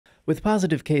With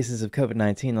positive cases of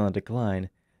COVID-19 on the decline,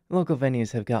 local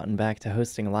venues have gotten back to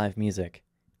hosting live music.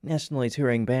 Nationally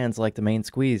touring bands like the Main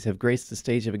Squeeze have graced the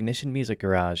stage of Ignition Music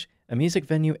Garage, a music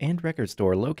venue and record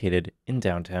store located in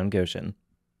downtown Goshen.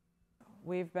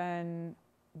 We've been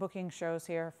booking shows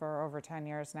here for over 10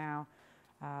 years now.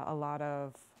 A lot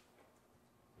of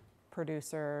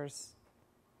producers,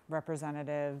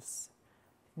 representatives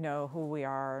know who we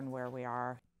are and where we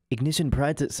are. Ignition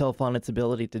prides itself on its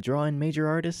ability to draw in major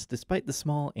artists despite the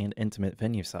small and intimate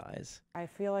venue size. I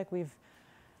feel like we've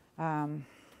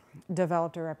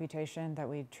developed a reputation that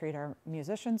we treat our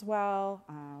musicians well,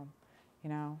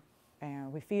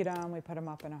 and we feed them, we put them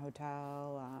up in a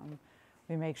hotel,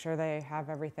 we make sure they have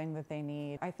everything that they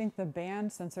need. I think the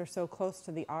band, since they're so close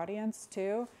to the audience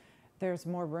too, there's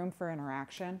more room for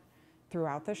interaction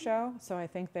throughout the show. So I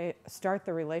think they start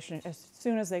the relationship as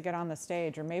soon as they get on the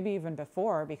stage, or maybe even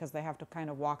before, because they have to kind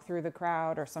of walk through the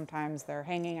crowd, or sometimes they're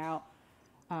hanging out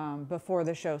before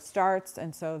the show starts.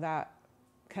 And so that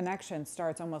connection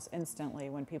starts almost instantly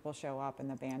when people show up and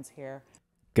the band's here.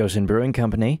 Goshen Brewing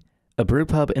Company, a brew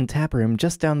pub and tap room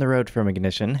just down the road from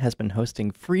Ignition, has been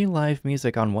hosting free live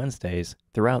music on Wednesdays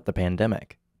throughout the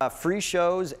pandemic. Free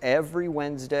shows every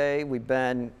Wednesday. We've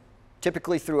been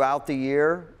typically throughout the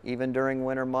year, even during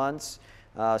winter months,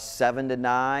 7 to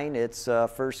 9. It's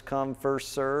first come, first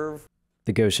serve.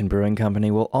 The Goshen Brewing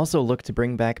Company will also look to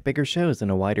bring back bigger shows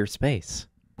in a wider space.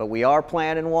 But we are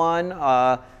planning one.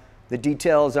 The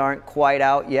details aren't quite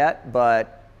out yet,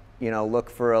 but look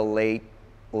for a late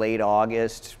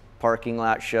August parking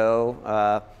lot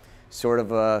show, sort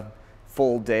of a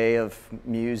full day of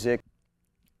music.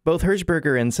 Both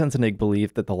Hershberger and Sensenig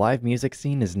believe that the live music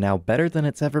scene is now better than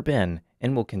it's ever been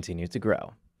and will continue to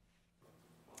grow.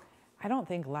 I don't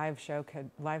think live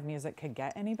music could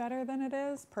get any better than it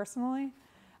is, personally.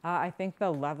 I think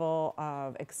the level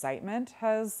of excitement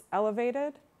has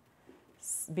elevated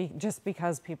just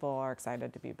because people are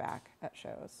excited to be back at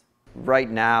shows.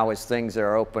 Right now, as things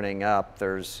are opening up,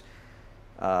 there's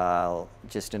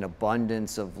just an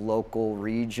abundance of local,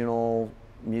 regional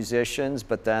musicians,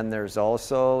 but then there's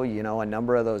also, a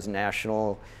number of those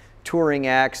national touring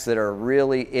acts that are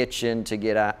really itching to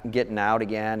getting out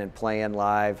again and playing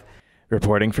live.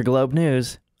 Reporting for Globe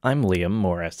News, I'm Liam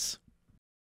Morris.